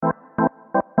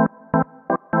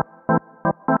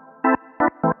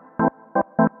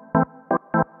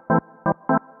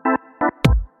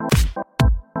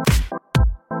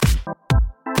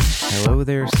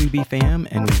Hello there, Subi fam,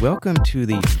 and welcome to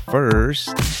the first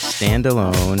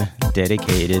standalone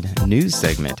dedicated news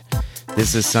segment.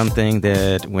 This is something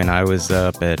that when I was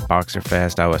up at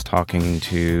Boxerfest, I was talking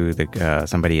to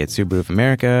somebody at Subaru of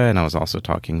America, and I was also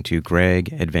talking to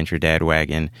Greg, Adventure Dad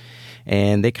Wagon,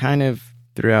 and they kind of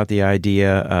threw out the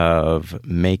idea of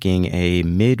making a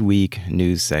midweek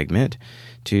news segment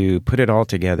to put it all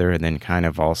together and then kind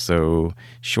of also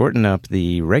shorten up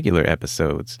the regular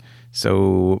episodes.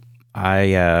 So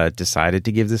I decided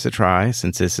to give this a try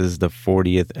since this is the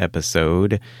 40th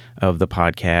episode of the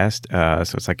podcast.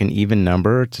 So it's like an even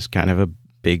number. It's just kind of a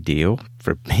big deal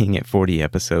for being at 40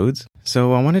 episodes.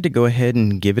 So I wanted to go ahead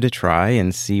and give it a try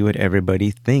and see what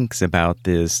everybody thinks about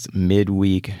this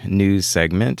midweek news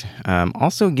segment.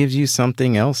 Also gives you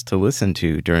something else to listen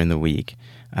to during the week,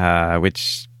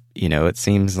 which, you know, it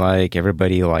seems like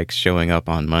everybody likes showing up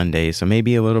on Monday, so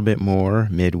maybe a little bit more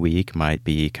midweek might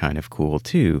be kind of cool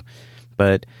too.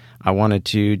 But I wanted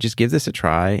to just give this a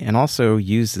try and also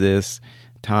use this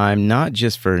time not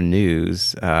just for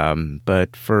news,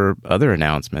 but for other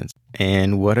announcements.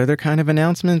 And what other kind of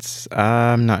announcements?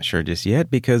 I'm not sure just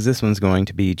yet because this one's going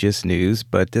to be just news,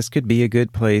 but this could be a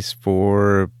good place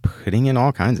for putting in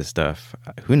all kinds of stuff.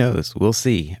 Who knows? We'll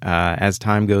see as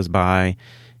time goes by.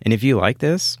 And if you like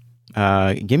this,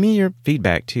 give me your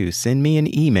feedback too. Send me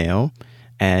an email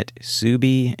at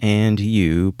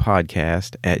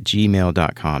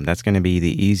subiandyoupodcast@gmail.com. That's going to be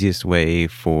the easiest way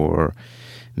for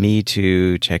me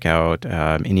to check out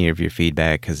any of your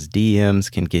feedback because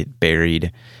DMs can get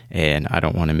buried and I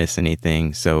don't want to miss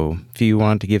anything. So if you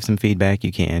want to give some feedback,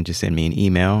 you can just send me an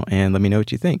email and let me know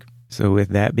what you think. So with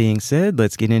that being said,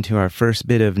 let's get into our first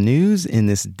bit of news in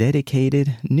this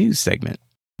dedicated news segment.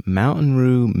 Mountain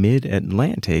Roo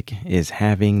Mid-Atlantic is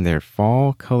having their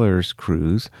Fall Colors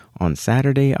Cruise on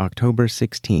Saturday, October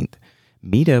 16th.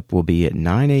 Meetup will be at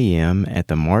 9 a.m. at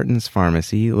the Martin's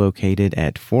Pharmacy located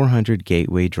at 400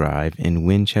 Gateway Drive in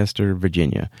Winchester,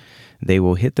 Virginia. They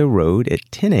will hit the road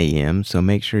at 10 a.m., so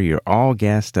make sure you're all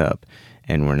gassed up.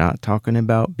 And we're not talking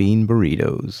about bean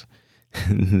burritos.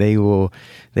 They will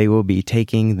be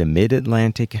taking the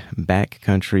Mid-Atlantic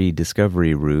Backcountry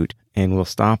Discovery Route and will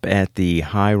stop at the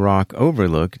High Rock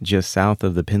Overlook just south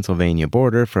of the Pennsylvania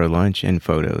border for lunch and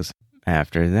photos.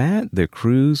 After that, the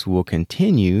cruise will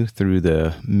continue through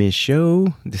the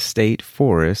Michaud State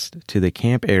Forest to the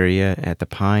camp area at the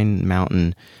Pine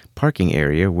Mountain parking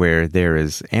area where there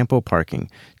is ample parking,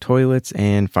 toilets,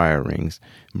 and fire rings.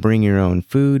 Bring your own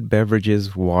food,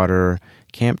 beverages, water,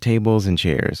 camp tables, and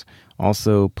chairs.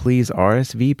 Also, please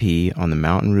RSVP on the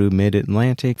Mountain Roo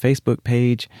Mid-Atlantic Facebook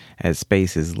page as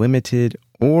space is limited,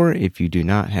 or if you do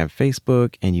not have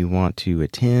Facebook and you want to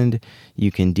attend,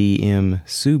 you can DM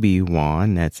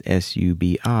SubiWan, that's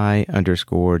SUBI_WAN,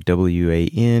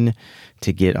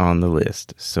 to get on the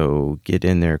list. So get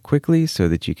in there quickly so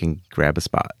that you can grab a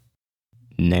spot.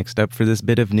 Next up for this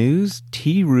bit of news,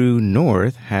 T-Roo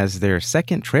North has their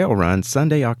second trail run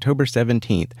Sunday, October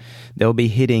 17th. They'll be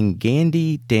hitting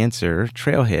Gandy Dancer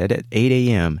Trailhead at 8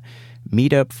 a.m.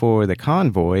 Meetup for the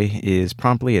convoy is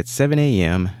promptly at 7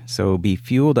 a.m., so be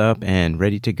fueled up and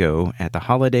ready to go at the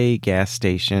Holiday gas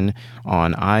station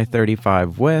on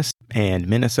I-35 West and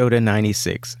Minnesota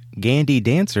 96. Gandy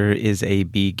Dancer is a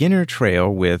beginner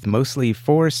trail with mostly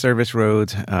forest service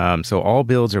roads, so all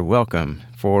builds are welcome.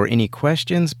 For any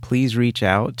questions, please reach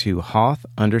out to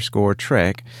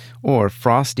Hoth_Trek or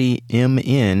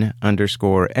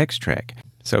FrostyMN_Xtrek.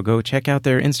 So go check out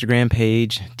their Instagram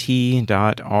page, t.roo.north,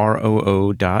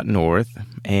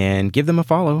 and give them a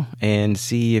follow and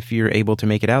see if you're able to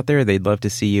make it out there. They'd love to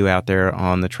see you out there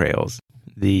on the trails.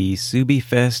 The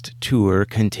SubiFest tour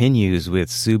continues with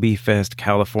SubiFest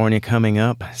California coming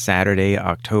up Saturday,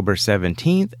 October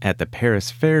 17th at the Paris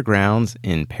Fairgrounds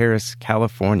in Paris,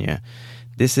 California.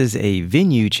 This is a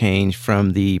venue change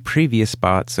from the previous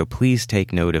spot, so please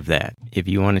take note of that. If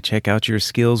you want to check out your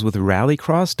skills with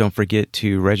Rallycross, don't forget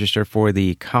to register for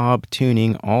the Cobb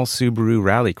Tuning All Subaru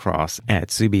Rallycross at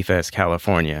SubiFest,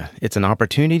 California. It's an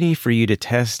opportunity for you to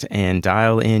test and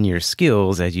dial in your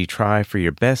skills as you try for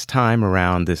your best time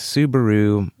around the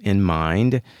Subaru in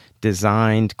Mind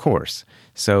designed course.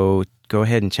 So go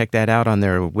ahead and check that out on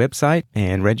their website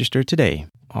and register today.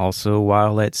 Also,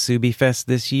 while at SubiFest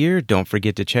this year, don't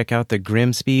forget to check out the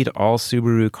Grimspeed All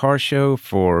Subaru Car Show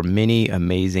for many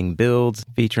amazing builds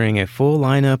featuring a full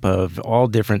lineup of all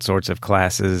different sorts of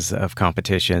classes of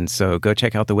competition. So go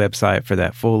check out the website for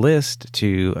that full list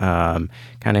to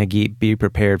kind of be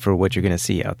prepared for what you're going to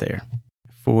see out there.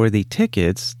 For the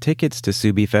tickets to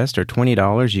SubiFest are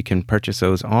 $20. You can purchase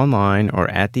those online or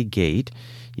at the gate.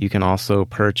 You can also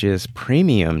purchase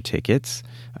premium tickets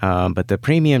But the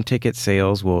premium ticket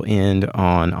sales will end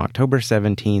on October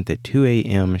 17th at 2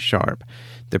 a.m. sharp.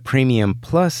 The Premium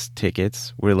Plus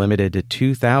tickets were limited to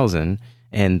 2,000,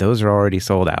 and those are already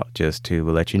sold out, just to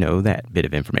let you know that bit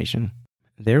of information.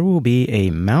 There will be a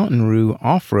Mountain Roo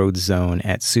off-road zone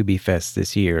at SubiFest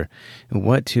this year.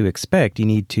 What to expect, you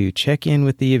need to check in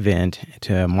with the event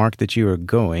to mark that you are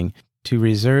going to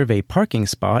reserve a parking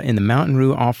spot in the Mountain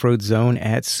Roo off-road zone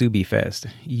at SubiFest.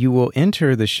 You will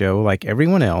enter the show like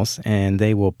everyone else, and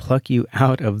they will pluck you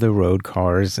out of the road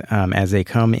cars as they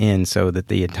come in so that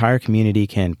the entire community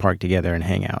can park together and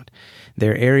hang out.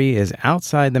 Their area is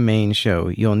outside the main show.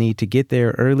 You'll need to get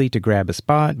there early to grab a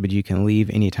spot, but you can leave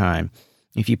anytime.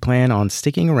 If you plan on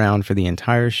sticking around for the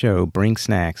entire show, bring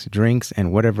snacks, drinks,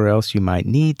 and whatever else you might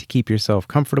need to keep yourself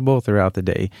comfortable throughout the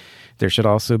day. There should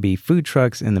also be food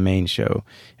trucks in the main show.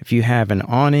 If you have an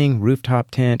awning,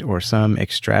 rooftop tent, or some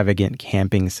extravagant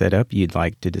camping setup you'd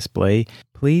like to display,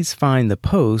 please find the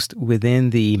post within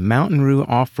the Mountain Roo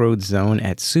Off-Road Zone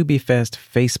at SubiFest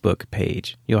Facebook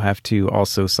page. You'll have to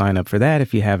also sign up for that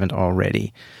if you haven't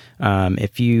already.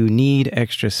 If you need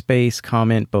extra space,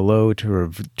 comment below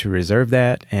to reserve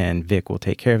that, and Vic will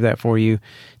take care of that for you.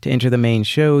 To enter the main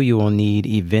show, you will need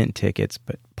event tickets,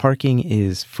 but parking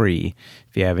is free.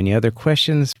 If you have any other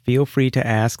questions, feel free to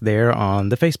ask there on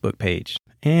the Facebook page.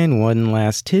 And one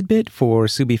last tidbit for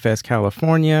SubiFest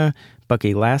California,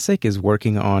 Bucky Lasek is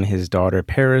working on his daughter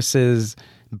Paris's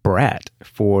Brat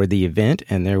for the event,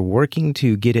 and they're working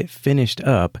to get it finished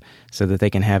up so that they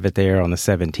can have it there on the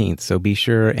 17th. So be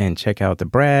sure and check out the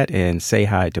Brat and say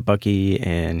hi to Bucky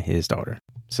and his daughter.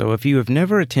 So if you have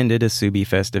never attended a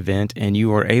SubiFest event and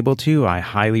you are able to, I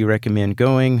highly recommend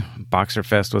going.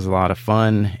 Boxerfest was a lot of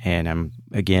fun, and I'm,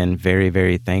 again, very,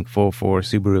 very thankful for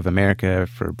Subaru of America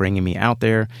for bringing me out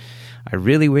there. I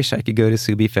really wish I could go to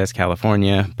SubiFest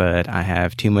California, but I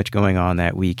have too much going on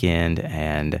that weekend,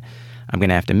 and I'm going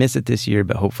to have to miss it this year,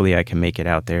 but hopefully I can make it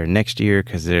out there next year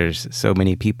because there's so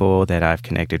many people that I've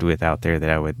connected with out there that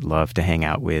I would love to hang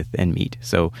out with and meet.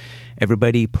 So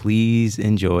everybody, please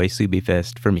enjoy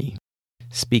SubiFest for me.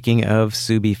 Speaking of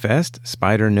SubiFest,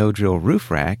 Spider No Drill Roof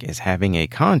Rack is having a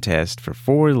contest for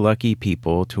 4 lucky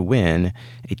people to win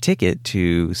a ticket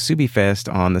to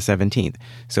SubiFest on the 17th.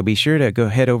 So be sure to go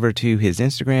head over to his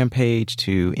Instagram page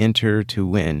to enter to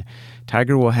win.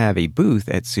 Tiger will have a booth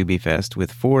at SubiFest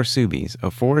with 4 Subis,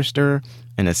 a Forester,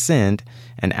 an Ascent,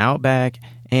 an Outback,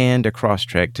 and a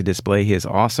Crosstrek to display his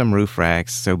awesome roof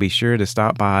racks. So be sure to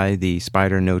stop by the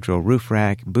Spider No Drill Roof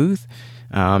Rack booth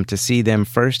to see them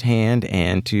firsthand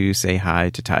and to say hi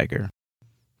to Tiger.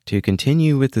 To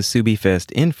continue with the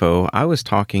SubiFest info, I was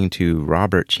talking to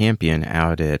Robert Champion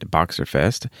out at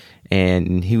Boxerfest,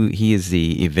 and he is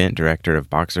the event director of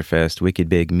Boxerfest, Wicked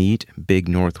Big Meat, Big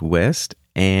Northwest,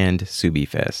 and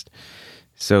SubiFest.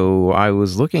 So I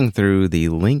was looking through the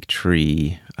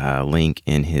Linktree link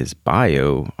in his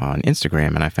bio on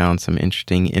Instagram, and I found some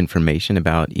interesting information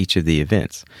about each of the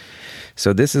events.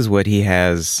 So this is what he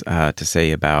has to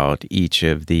say about each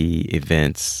of the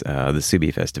events, the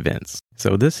SubiFest events.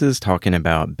 So this is talking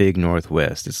about Big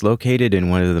Northwest. It's located in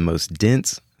one of the most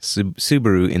dense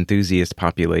Subaru enthusiast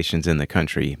populations in the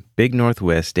country. Big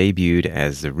Northwest debuted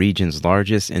as the region's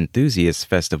largest enthusiast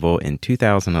festival in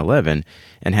 2011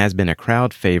 and has been a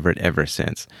crowd favorite ever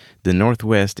since. The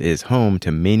Northwest is home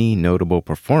to many notable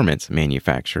performance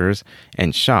manufacturers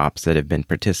and shops that have been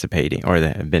participating or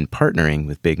that have been partnering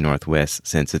with Big Northwest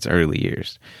since its early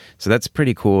years. So that's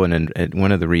pretty cool, and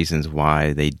one of the reasons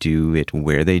why they do it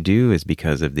where they do is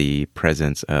because of the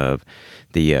presence of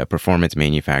the performance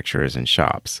manufacturers and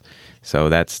shops. So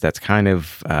that's kind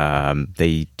of,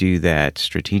 they do that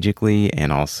strategically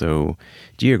and also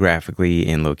geographically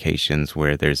in locations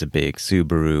where there's a big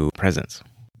Subaru presence.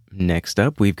 Next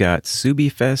up, we've got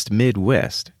SubiFest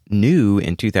Midwest. New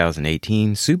in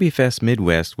 2018, SubiFest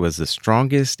Midwest was the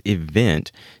strongest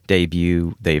event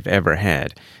debut they've ever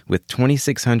had, with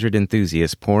 2,600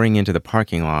 enthusiasts pouring into the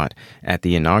parking lot at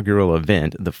the inaugural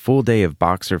event. The full day of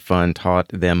Boxer fun taught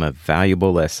them a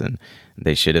valuable lesson.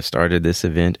 They should have started this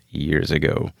event years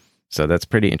ago. So that's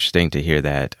pretty interesting to hear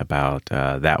that about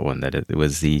that one, that it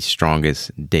was the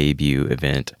strongest debut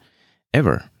event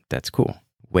ever. That's cool.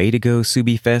 Way to go,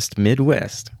 SubiFest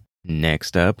Midwest.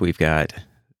 Next up, we've got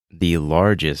the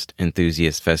largest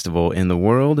enthusiast festival in the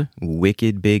world,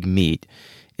 Wicked Big Meat.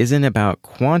 Isn't about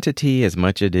quantity as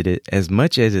much as it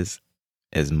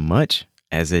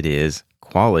is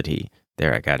quality.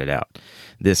 There, I got it out.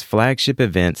 This flagship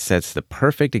event sets the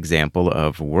perfect example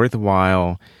of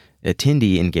worthwhile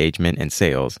attendee engagement and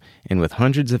sales, and with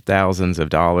hundreds of thousands of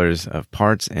dollars of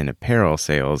parts and apparel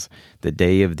sales the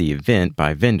day of the event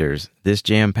by vendors, this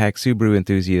jam-packed Subaru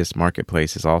enthusiast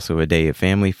marketplace is also a day of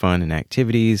family fun and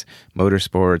activities,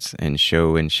 motorsports, and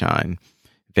show and shine.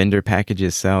 Vendor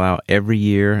packages sell out every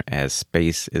year as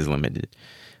space is limited.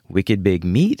 Wicked Big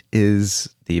Meet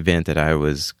is the event that I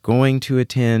was going to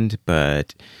attend,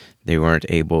 but they weren't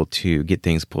able to get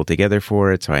things pulled together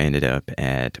for it, so I ended up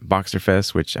at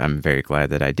Boxerfest, which I'm very glad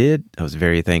that I did. I was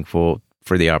very thankful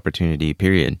for the opportunity,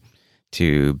 period,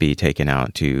 to be taken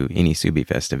out to any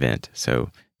SubiFest event. So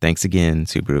thanks again,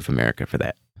 Subaru of America, for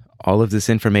that. All of this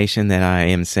information that I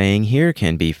am saying here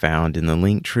can be found in the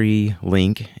Linktree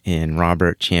link in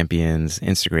Robert Champion's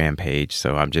Instagram page.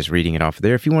 So I'm just reading it off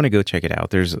there. If you want to go check it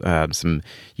out, there's some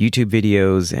YouTube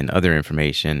videos and other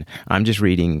information. I'm just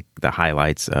reading the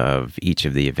highlights of each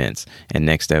of the events. And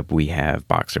next up, we have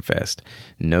Boxerfest.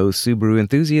 No Subaru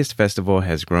Enthusiast Festival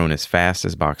has grown as fast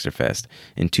as Boxerfest.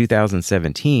 In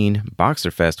 2017,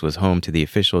 Boxerfest was home to the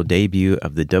official debut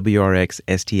of the WRX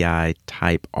STI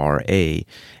Type RA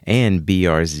and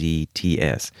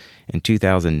BRZ-TS. In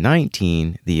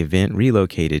 2019, the event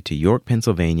relocated to York,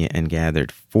 Pennsylvania, and gathered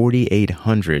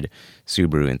 4,800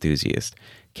 Subaru enthusiasts.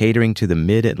 Catering to the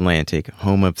Mid-Atlantic,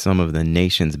 home of some of the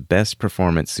nation's best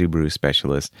performance Subaru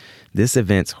specialists, this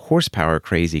event's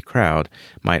horsepower-crazy crowd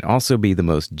might also be the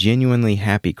most genuinely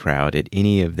happy crowd at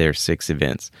any of their 6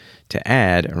 events. To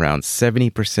add, around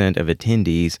 70% of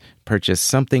attendees purchased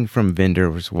something from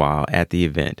vendors while at the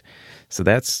event. So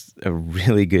that's a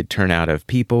really good turnout of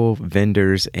people,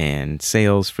 vendors, and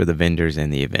sales for the vendors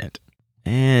and the event.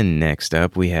 And next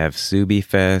up, we have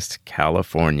SubiFest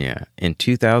California. In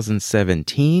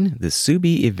 2017, the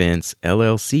Subi Events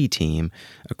LLC team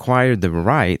acquired the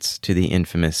rights to the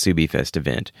infamous SubiFest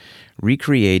event,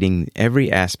 recreating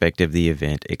every aspect of the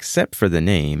event except for the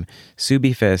name.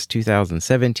 SubiFest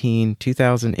 2017,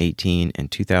 2018,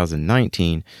 and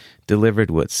 2019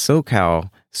 delivered what SoCal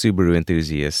Subaru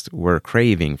enthusiasts were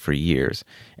craving for years,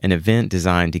 an event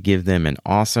designed to give them an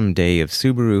awesome day of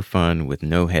Subaru fun with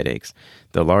no headaches.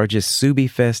 The largest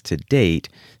SubiFest to date,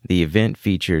 the event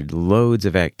featured loads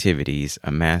of activities,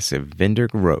 a massive vendor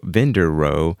row,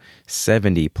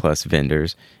 70-plus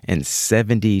vendors, and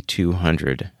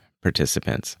 7,200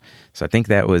 participants. So I think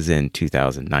that was in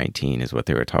 2019 is what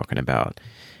they were talking about.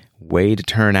 Way to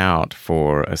turn out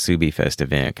for a SubiFest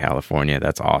event, California.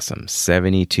 That's awesome.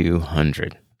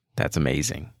 7,200. That's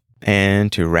amazing.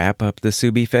 And to wrap up the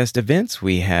SubiFest events,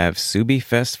 we have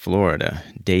SubiFest Florida.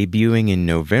 Debuting in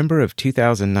November of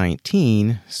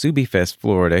 2019, SubiFest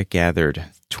Florida gathered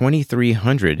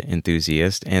 2,300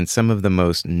 enthusiasts and some of the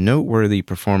most noteworthy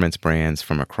performance brands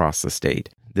from across the state.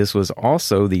 This was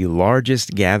also the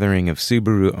largest gathering of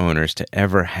Subaru owners to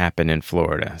ever happen in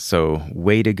Florida. So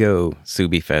way to go,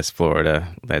 SubiFest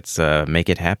Florida. Let's make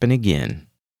it happen again.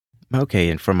 Okay,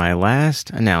 and for my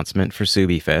last announcement for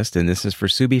SubiFest, and this is for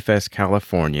SubiFest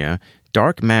California,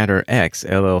 Dark Matter X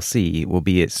LLC will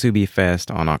be at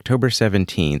SubiFest on October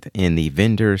 17th in the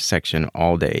vendor section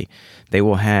all day. They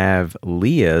will have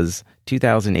Leah's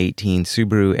 2018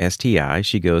 Subaru STI,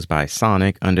 she goes by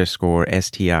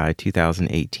Sonic_STI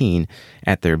 2018,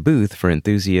 at their booth for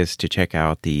enthusiasts to check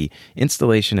out the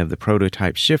installation of the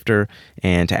prototype shifter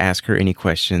and to ask her any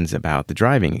questions about the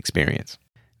driving experience.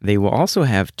 They will also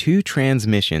have 2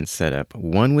 transmissions set up,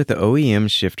 one with the OEM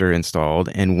shifter installed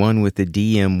and one with the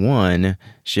DM1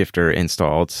 shifter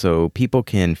installed, so people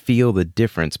can feel the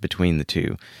difference between the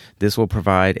two. This will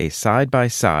provide a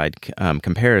side-by-side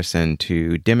comparison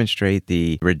to demonstrate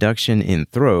the reduction in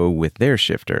throw with their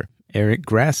shifter. Eric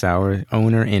Grassauer,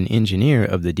 owner and engineer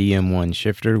of the DM1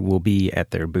 shifter, will be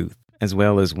at their booth, as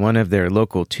well as one of their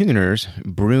local tuners,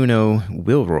 Bruno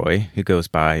Wilroy, who goes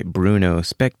by Bruno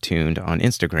Spec-Tuned on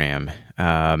Instagram,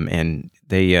 and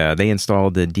they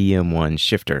installed the DM1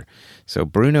 shifter. So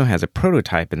Bruno has a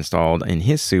prototype installed in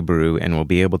his Subaru and will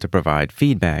be able to provide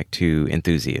feedback to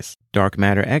enthusiasts. Dark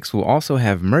Matter X will also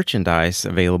have merchandise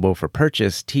available for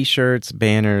purchase, t-shirts,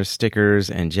 banners, stickers,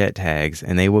 and jet tags,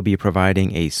 and they will be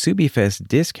providing a SubiFest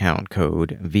discount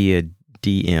code via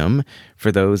DM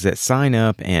for those that sign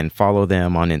up and follow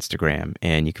them on Instagram.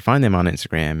 And you can find them on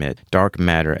Instagram at Dark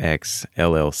Matter X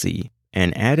LLC.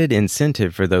 An added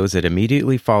incentive for those that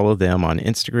immediately follow them on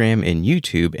Instagram and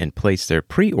YouTube and place their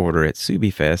pre-order at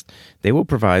SubiFest, they will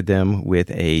provide them with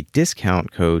a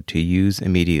discount code to use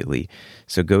immediately.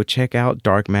 So go check out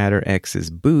Dark Matter X's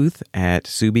booth at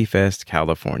SubiFest,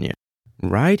 California.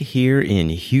 Right here in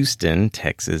Houston,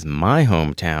 Texas, my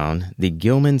hometown, the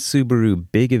Gilman Subaru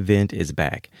Big Event is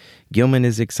back. Gilman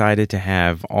is excited to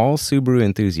have all Subaru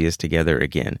enthusiasts together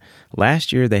again.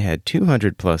 Last year, they had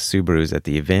 200 plus Subarus at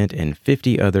the event and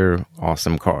 50 other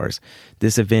awesome cars.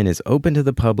 This event is open to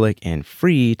the public and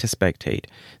free to spectate.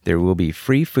 There will be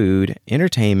free food,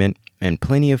 entertainment, and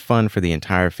plenty of fun for the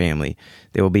entire family.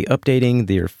 They will be updating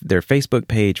their Facebook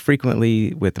page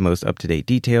frequently with the most up-to-date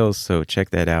details, so check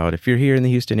that out if you're here in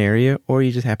the Houston area or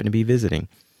you just happen to be visiting.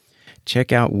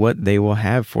 Check out what they will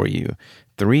have for you.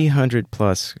 300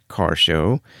 plus car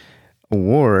show,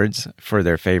 awards for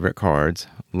their favorite cars,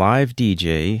 live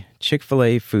DJ,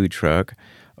 Chick-fil-A food truck,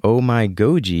 Oh My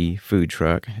Goji food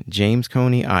truck, James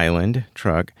Coney Island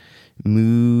truck,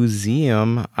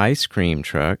 museum ice cream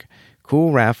truck,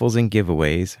 cool raffles and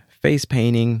giveaways, face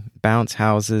painting, bounce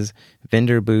houses,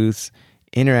 vendor booths,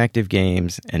 interactive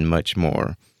games, and much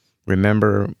more.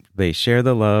 Remember, they share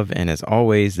the love, and as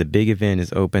always, the big event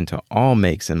is open to all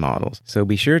makes and models. So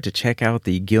be sure to check out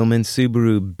the Gilman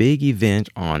Subaru Big Event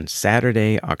on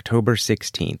Saturday, October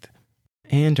 16th.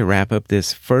 And to wrap up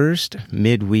this first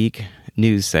midweek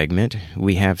news segment,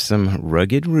 we have some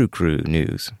Rugged Roo-Crew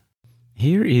news.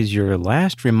 Here is your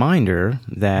last reminder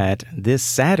that this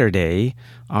Saturday,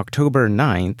 October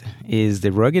 9th, is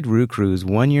the Rugged Roo-Crew's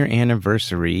one-year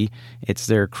anniversary. It's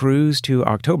their cruise to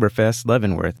Oktoberfest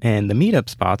Leavenworth, and the meetup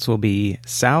spots will be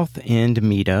South End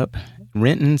Meetup,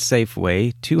 Renton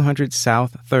Safeway, 200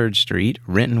 South 3rd Street,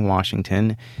 Renton,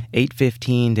 Washington,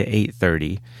 8:15 to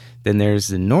 8:30. Then there's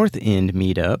the North End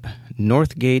Meetup,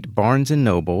 Northgate Barnes &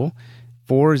 Noble,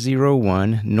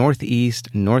 401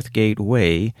 Northeast Northgate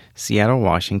Way, Seattle,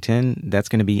 Washington. That's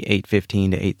going to be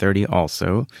 8:15 to 8:30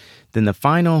 also. Then the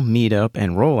final meetup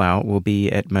and rollout will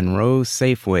be at Monroe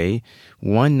Safeway,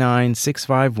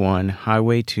 19651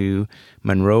 Highway 2,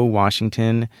 Monroe,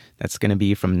 Washington. That's going to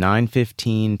be from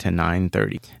 9:15 to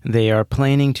 9:30. They are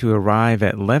planning to arrive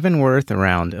at Leavenworth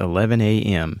around 11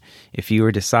 a.m. If you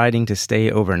are deciding to stay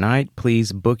overnight,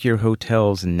 please book your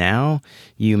hotels now.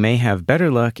 You may have better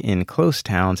luck in close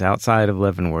towns outside of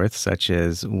Leavenworth, such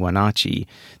as Wenatchee.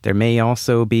 There may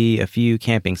also be a few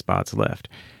camping spots left.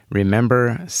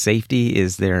 Remember, safety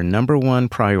is their number one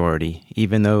priority.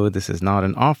 Even though this is not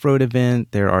an off-road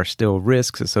event, there are still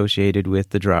risks associated with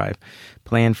the drive.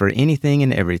 Plan for anything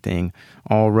and everything.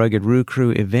 All Rugged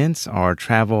Roo-Crew events are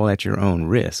travel at your own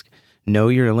risk. Know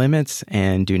your limits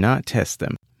and do not test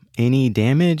them. Any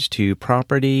damage to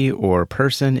property or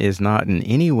person is not in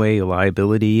any way a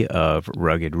liability of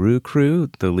Rugged Roo-Crew,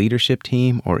 the leadership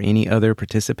team, or any other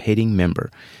participating member.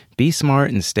 Be smart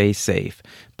and stay safe.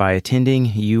 By attending,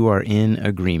 you are in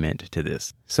agreement to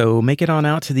this. So make it on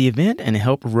out to the event and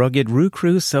help Rugged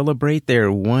Roo-Crew celebrate their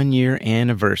one-year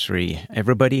anniversary.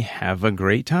 Everybody have a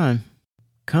great time.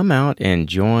 Come out and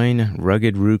join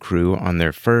Rugged Roo-Crew on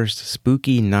their first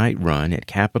spooky night run at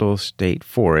Capitol State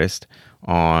Forest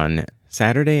on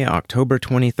Saturday, October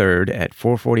 23rd at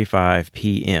 4:45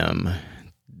 p.m.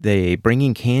 They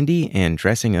bringing candy and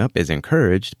dressing up is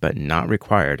encouraged but not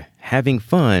required. Having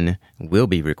fun will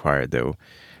be required, though.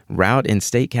 Route in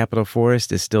State Capitol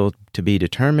Forest is still to be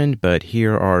determined, but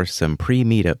here are some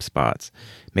pre-meetup spots.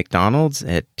 McDonald's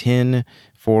at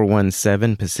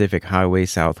 10417 Pacific Highway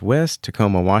Southwest,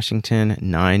 Tacoma, Washington,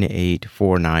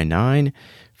 98499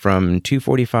 from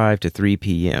 2:45 to 3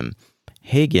 p.m.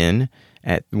 Hagen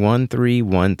at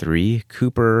 1313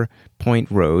 Cooper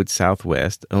Point Road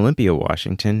Southwest, Olympia,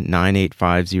 Washington,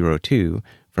 98502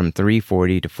 from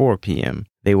 3:40 to 4 p.m.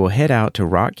 They will head out to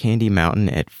Rock Candy Mountain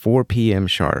at 4 p.m.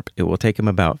 sharp. It will take them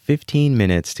about 15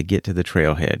 minutes to get to the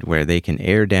trailhead where they can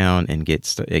air down and get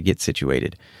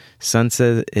situated.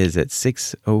 Sunset is at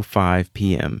 6:05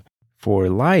 p.m. For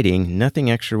lighting, nothing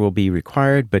extra will be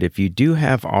required, but if you do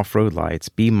have off-road lights,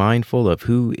 be mindful of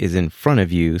who is in front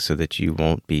of you so that you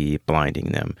won't be blinding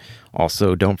them.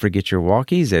 Also, don't forget your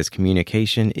walkies, as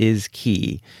communication is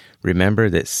key. Remember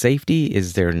that safety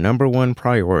is their number one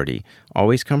priority.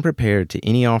 Always come prepared to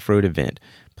any off-road event.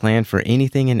 Plan for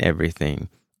anything and everything.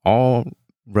 All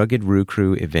Rugged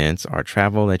Roo-Crew events are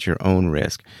travel at your own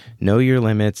risk. Know your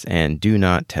limits and do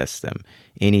not test them.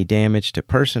 Any damage to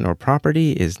person or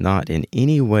property is not in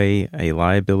any way a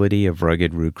liability of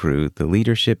Rugged Roo-Crew, the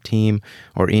leadership team,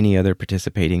 or any other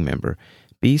participating member.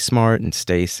 Be smart and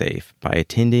stay safe. By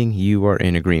attending, you are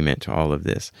in agreement to all of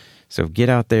this. So get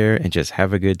out there and just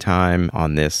have a good time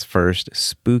on this first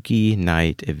spooky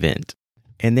night event.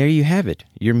 And there you have it,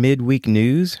 your midweek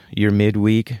news, your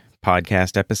midweek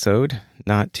podcast episode.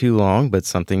 Not too long, but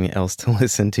something else to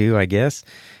listen to, I guess.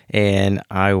 And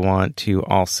I want to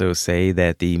also say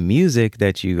that the music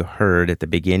that you heard at the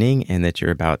beginning and that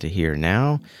you're about to hear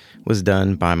now was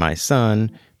done by my son,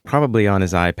 probably on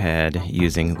his iPad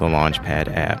using the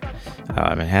Launchpad app.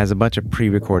 It has a bunch of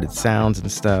pre-recorded sounds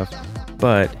and stuff,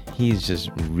 but he's just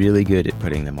really good at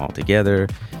putting them all together.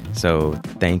 So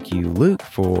thank you, Luke,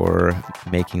 for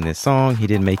making this song. He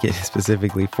didn't make it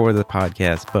specifically for the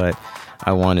podcast, but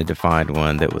I wanted to find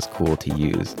one that was cool to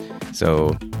use.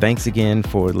 So thanks again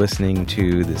for listening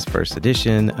to this first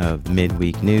edition of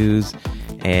Midweek News,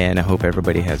 and I hope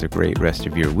everybody has a great rest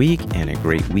of your week and a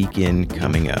great weekend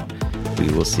coming up.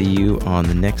 We will see you on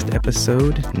the next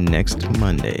episode next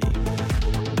Monday.